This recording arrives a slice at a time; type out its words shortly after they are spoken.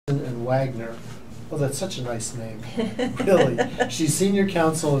Wagner. Oh, that's such a nice name, really. She's Senior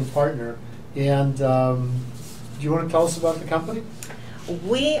Counsel and Partner. And do you want to tell us about the company?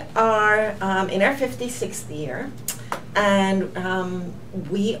 We are in our 56th year, and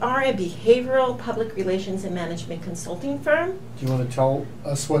we are a behavioral public relations and management consulting firm. Do you want to tell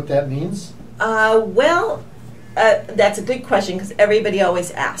us what that means? That's a good question because everybody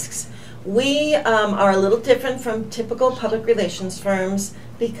always asks. We are a little different from typical public relations firms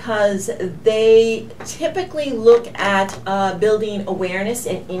because they typically look at building awareness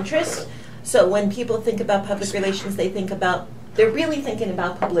and interest. So when people think about public relations, they're really thinking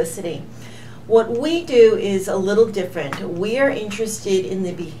about publicity. What we do is a little different. We are interested in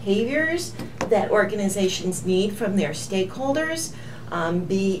the behaviors that organizations need from their stakeholders,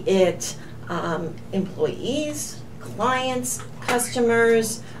 be it employees, clients,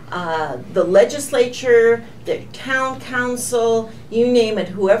 customers, the legislature, the town council, you name it,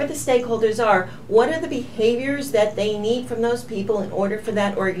 whoever the stakeholders are. What are the behaviors that they need from those people in order for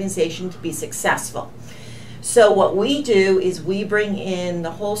that organization to be successful? So what we do is we bring in the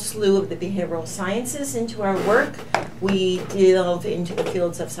whole slew of the behavioral sciences into our work. We delve into the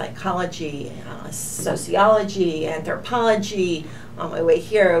fields of psychology, sociology, anthropology. On my way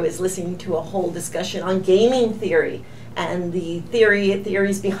here, I was listening to a whole discussion on gaming theory. And the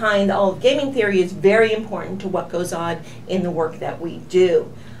theories behind all of gaming theory is very important to what goes on in the work that we do.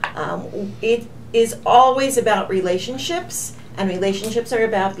 It is always about relationships, and relationships are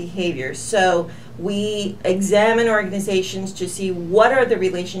about behaviors. So we examine organizations to see what are the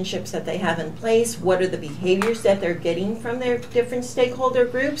relationships that they have in place, what are the behaviors that they're getting from their different stakeholder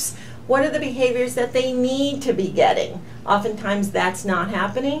groups, what are the behaviors that they need to be getting. Oftentimes that's not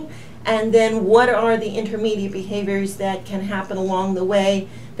happening. And then what are the intermediate behaviors that can happen along the way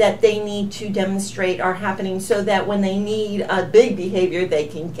that they need to demonstrate are happening so that when they need a big behavior, they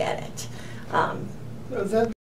can get it.